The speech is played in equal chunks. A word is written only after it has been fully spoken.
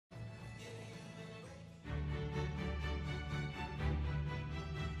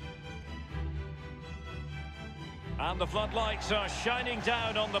And the floodlights are shining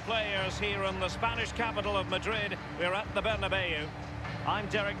down on the players here in the Spanish capital of Madrid. We're at the Bernabeu. I'm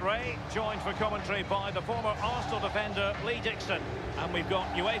Derek Ray, joined for commentary by the former Arsenal defender Lee Dixon. And we've got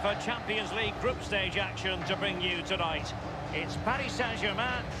UEFA Champions League group stage action to bring you tonight. It's Paris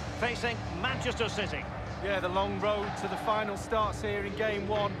Saint-Germain facing Manchester City. Yeah, the long road to the final starts here in game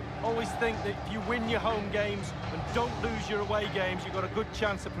one. Always think that if you win your home games and don't lose your away games, you've got a good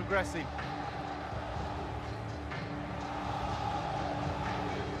chance of progressing.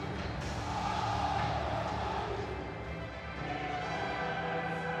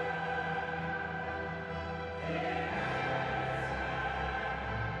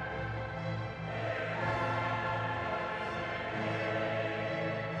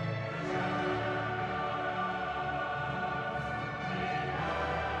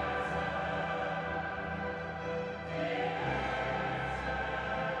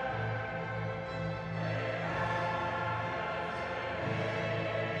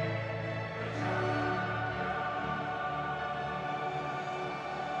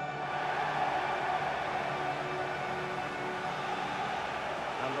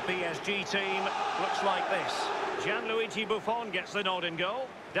 The PSG team looks like this. Gianluigi Buffon gets the nod in goal.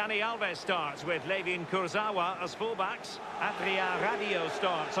 Dani Alves starts with Levin Kurzawa as fullbacks. Adrien Rabiot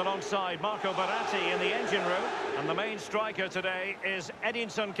starts alongside Marco Verratti in the engine room. And the main striker today is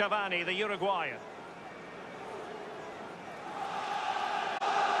Edinson Cavani, the Uruguayan.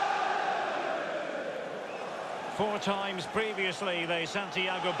 Four times previously, the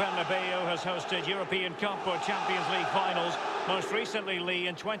Santiago Bernabeu has hosted European Cup or Champions League finals. Most recently, Lee,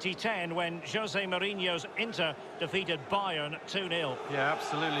 in 2010, when Jose Mourinho's Inter defeated Bayern 2-0. Yeah,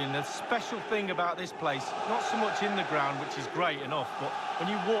 absolutely. And the special thing about this place, not so much in the ground, which is great enough, but when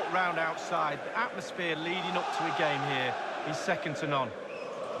you walk round outside, the atmosphere leading up to a game here is second to none.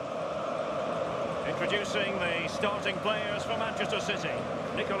 Introducing the starting players for Manchester City.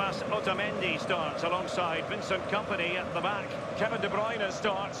 Nicolas Otamendi starts alongside Vincent Kompany at the back. Kevin De Bruyne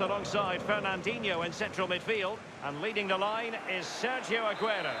starts alongside Fernandinho in central midfield. And leading the line is Sergio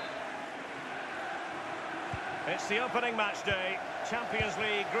Aguero. It's the opening match day. Champions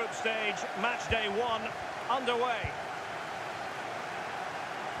League group stage, match day 1 underway.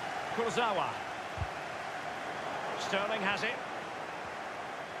 Kurzawa. Sterling has it.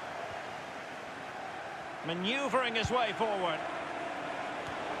 Manoeuvring his way forward.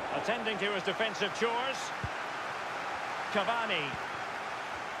 Attending to his defensive chores. Cavani.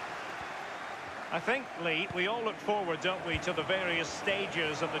 I think, Lee, we all look forward, don't we, to the various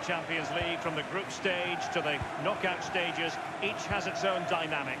stages of the Champions League, from the group stage to the knockout stages. Each has its own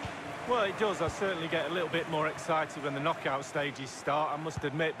dynamic. Well, it does. I certainly get a little bit more excited when the knockout stages start, I must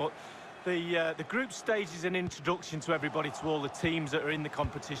admit, but the group stage is an introduction to everybody, to all the teams that are in the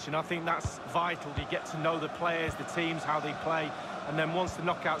competition. I think that's vital. You get to know the players, the teams, how they play, and then once the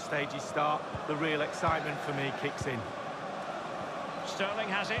knockout stages start, the real excitement for me kicks in. Sterling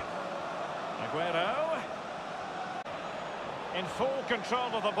has it. Aguero. In full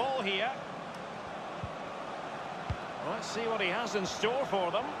control of the ball here. Let's see what he has in store for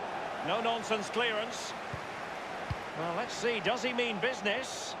them. No-nonsense clearance. Well, let's see. Does he mean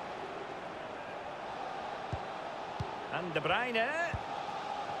business? And De Bruyne.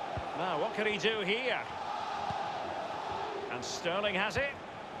 Now, what can he do here? And Sterling has it.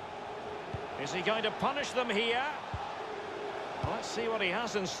 Is he going to punish them here? Well, let's see what he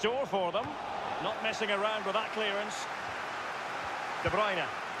has in store for them. Not messing around with that clearance. De Bruyne.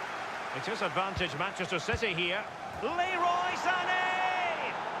 It is advantage Manchester City here. Leroy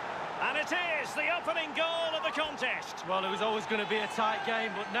Sané! And it is the opening goal of the contest. Well, it was always going to be a tight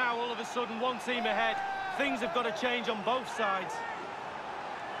game, but now all of a sudden one team ahead. Things have got to change on both sides.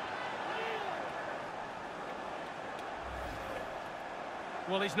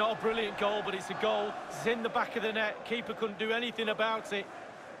 Well, it's not a brilliant goal, but it's a goal. It's in the back of the net. Keeper couldn't do anything about it.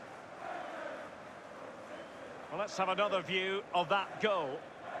 Well, let's have another view of that goal.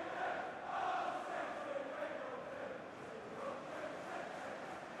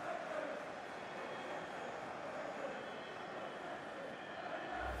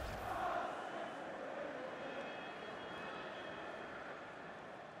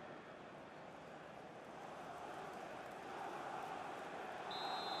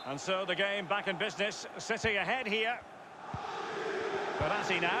 And so the game back in business. City ahead here.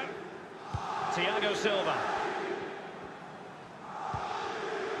 Verratti now. Thiago Silva.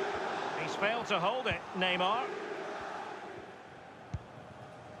 He's failed to hold it, Neymar.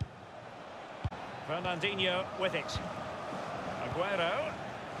 Fernandinho with it. Aguero.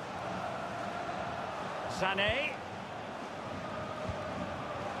 Sané.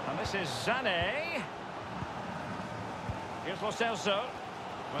 And this is Sané. Here's Lo Celso.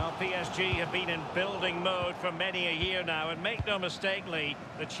 Well, PSG have been in building mode for many a year now, and make no mistake, Lee,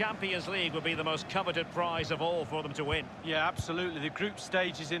 the Champions League will be the most coveted prize of all for them to win. Yeah, absolutely. The group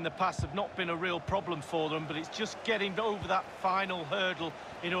stages in the past have not been a real problem for them, but it's just getting over that final hurdle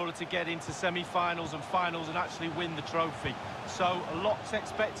in order to get into semi-finals and finals and actually win the trophy. So a lot's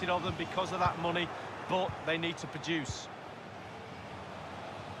expected of them because of that money, but they need to produce.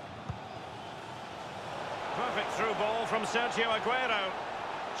 Perfect through ball from Sergio Aguero.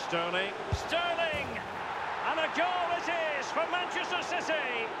 Sterling. And a goal it is for Manchester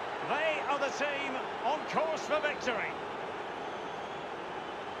City. They are the team on course for victory.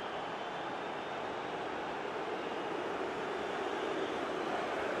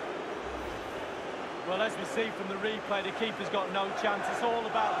 Well, as we see from the replay, the keeper's got no chance. It's all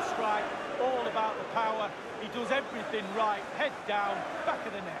about the strike, all about the power. He does everything right. Head down, back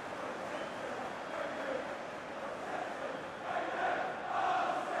of the net.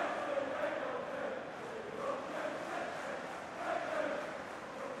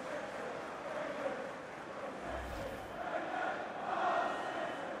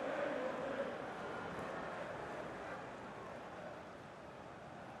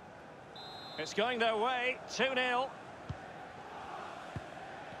 It's going their way, 2-0.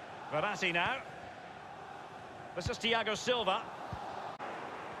 Verratti now. This is Thiago Silva.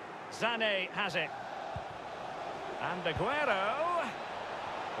 Sané has it. And Aguero.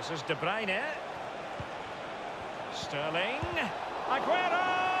 This is De Bruyne. Sterling. Aguero!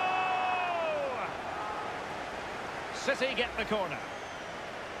 City get the corner.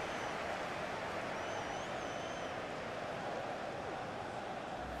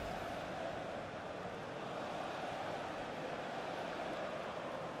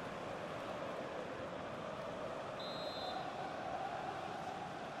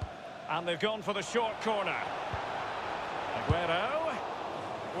 And they've gone for the short corner. Aguero.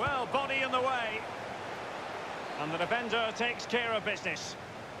 Well, body in the way. And the defender takes care of business.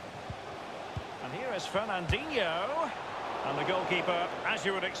 And here is Fernandinho. And the goalkeeper, as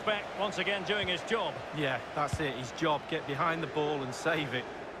you would expect, once again doing his job. Yeah, that's it, his job. Get behind the ball and save it.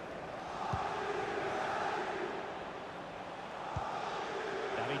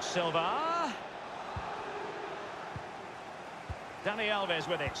 David Silva. Dani Alves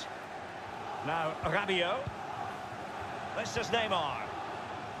with it. Now, Rabiot. This is Neymar.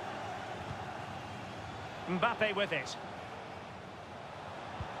 Mbappe with it.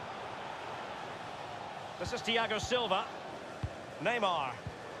 This is Thiago Silva. Neymar.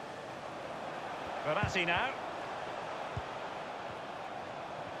 Verratti now.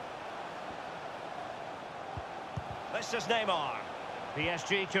 This is Neymar.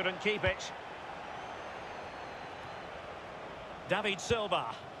 PSG couldn't keep it. David Silva.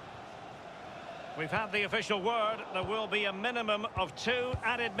 We've had the official word. There will be a minimum of 2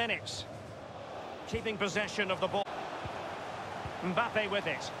 added minutes. Keeping possession of the ball. Mbappe with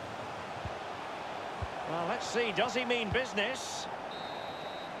it. Well, let's see. Does he mean business?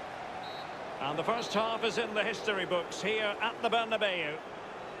 And the first half is in the history books here at the Bernabeu.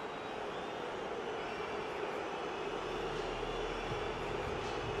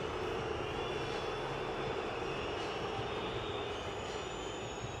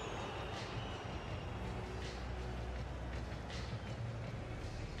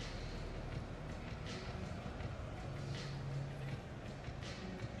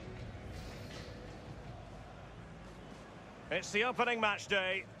 It's the opening match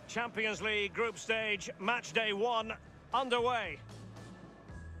day. Champions League group stage, match day 1, underway.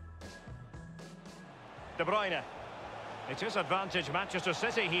 De Bruyne. It is advantage Manchester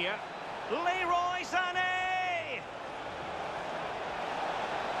City here. Leroy Sané!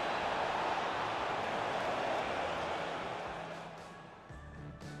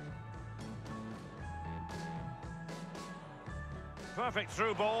 Perfect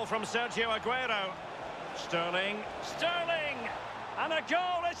through ball from Sergio Aguero. Sterling. And a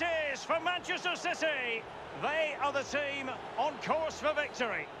goal it is for Manchester City. They are the team on course for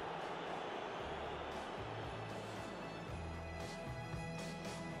victory.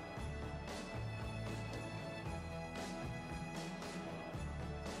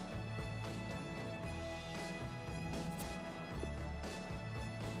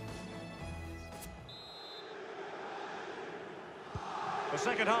 The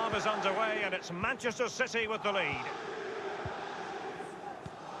second half is underway and it's Manchester City with the lead.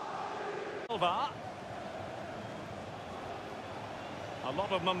 Silva. A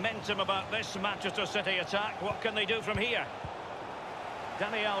lot of momentum about this Manchester City attack. What can they do from here?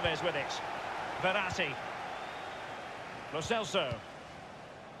 Dani Alves with it. Verratti. Lo Celso.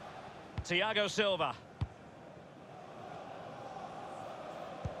 Thiago Silva.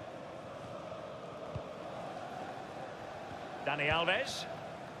 Dani Alves.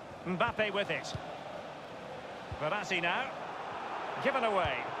 Mbappe with it. Verratti now. Given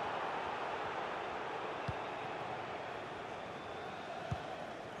away.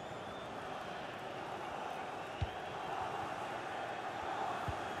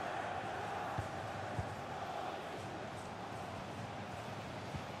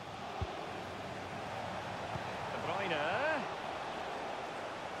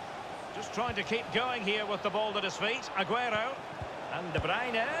 Just trying to keep going here with the ball at his feet. Aguero. And De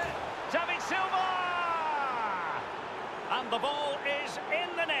Bruyne. David Silva! And the ball is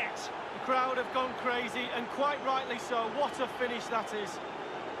in the net. The crowd have gone crazy, and quite rightly so. What a finish that is.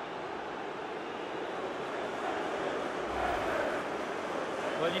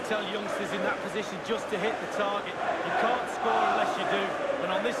 Well, you tell youngsters in that position just to hit the target. You can't score unless you do.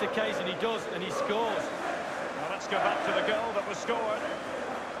 And on this occasion he does, and he scores. Well, let's go back to the goal that was scored.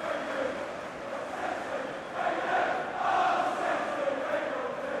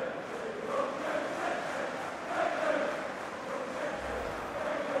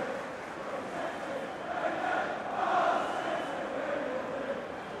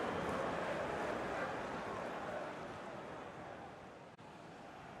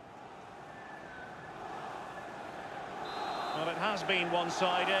 Well, it has been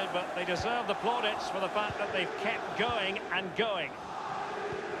one-sided, but they deserve the plaudits for the fact that they've kept going and going.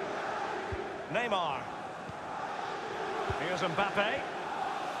 Neymar. Here's Mbappe.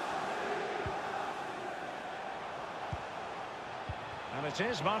 And it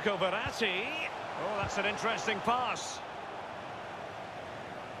is Marco Verratti. Oh, that's an interesting pass.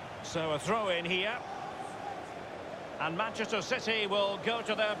 So a throw in here. And Manchester City will go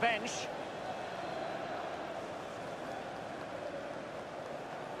to their bench.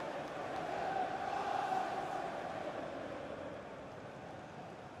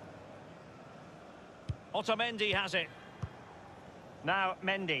 Otamendi has it. Now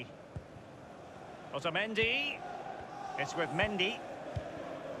Mendy. Otamendi. It's with Mendy.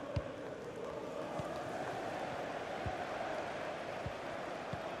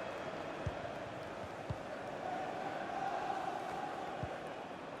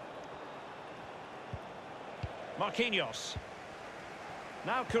 Marquinhos.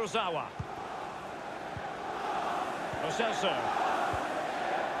 Now Kurzawa. Lo Celso.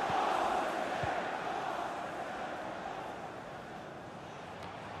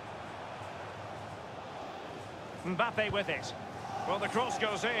 Mbappe with it. Well, the cross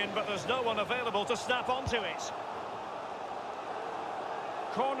goes in, but there's no one available to snap onto it.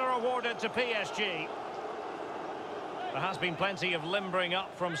 Corner awarded to PSG. There has been plenty of limbering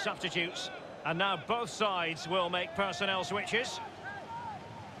up from substitutes, and now both sides will make personnel switches.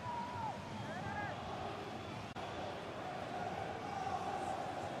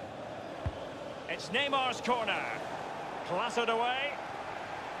 It's Neymar's corner. Clattered away.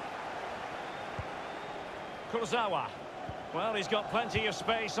 Kurzawa. Well, he's got plenty of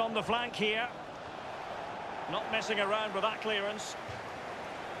space on the flank here. Not messing around with that clearance.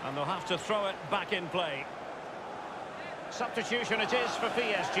 And they'll have to throw it back in play. Substitution it is for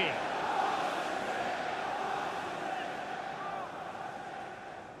PSG.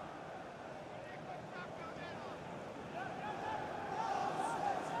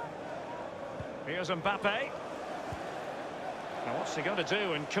 Here's Mbappe. Now what's he going to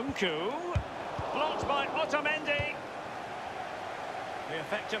do? And Kunku. Blocked by Otamendi. The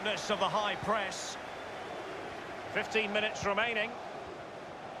effectiveness of the high press. 15 minutes remaining.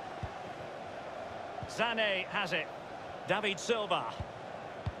 Sané has it. David Silva.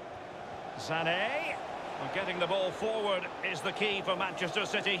 Sané. Well, getting the ball forward is the key for Manchester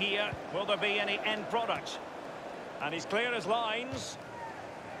City here. Will there be any end product? And he's clear as lines.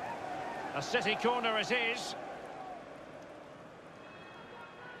 A City corner it is.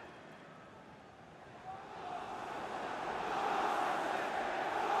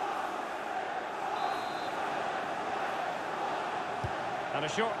 And a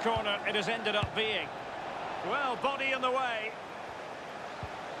short corner it has ended up being. Well, body in the way.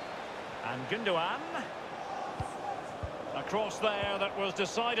 And Gundogan. A cross there that was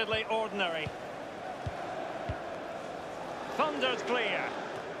decidedly ordinary. Thundered clear.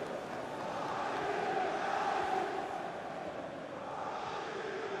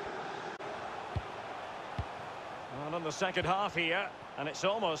 Well, in the second half here, and it's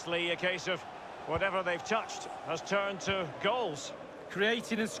almost, Lee, a case of whatever they've touched has turned to goals.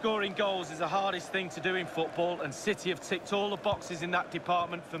 Creating and scoring goals is the hardest thing to do in football, and City have ticked all the boxes in that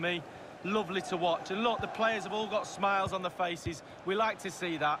department for me. Lovely to watch. And look, the players have all got smiles on their faces. We like to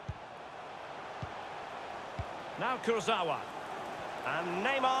see that. Now Kurzawa. And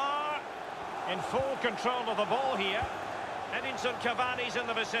Neymar in full control of the ball here. Edinson Cavani's in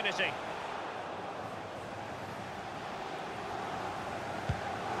the vicinity.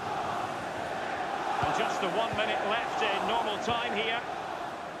 And just the 1 minute left in normal time here.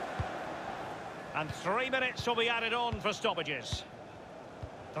 And 3 minutes will be added on for stoppages.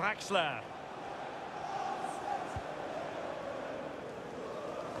 Draxler.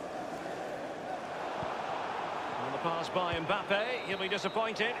 On the pass by Mbappe, he'll be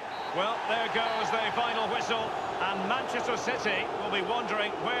disappointed. Well, there goes the final whistle, and Manchester City will be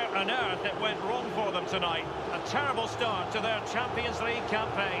wondering where on earth it went wrong for them tonight. A terrible start to their Champions League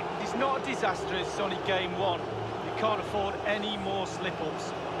campaign. It's not a disaster, it's only game one. You can't afford any more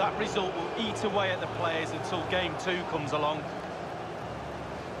slip-ups. That result will eat away at the players until game two comes along.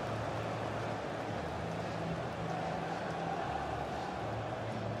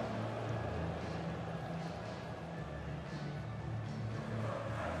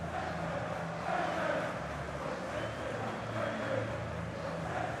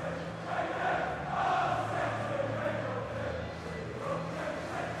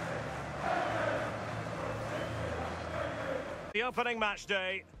 The opening match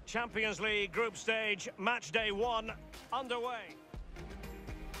day, Champions League group stage, match day 1, underway.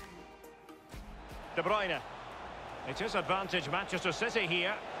 De Bruyne. It is advantage Manchester City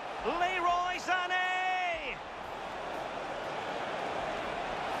here. Leroy Sané!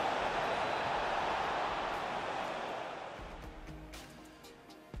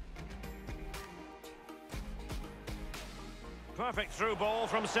 Perfect through ball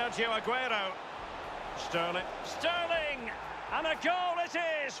from Sergio Aguero. Sterling! And a goal it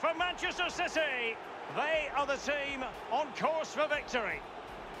is for Manchester City. They are the team on course for victory.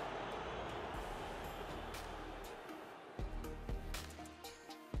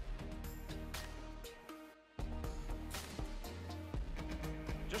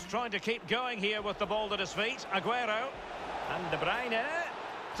 Just trying to keep going here with the ball at his feet. Aguero. And De Bruyne.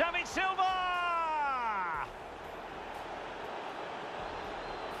 David Silva!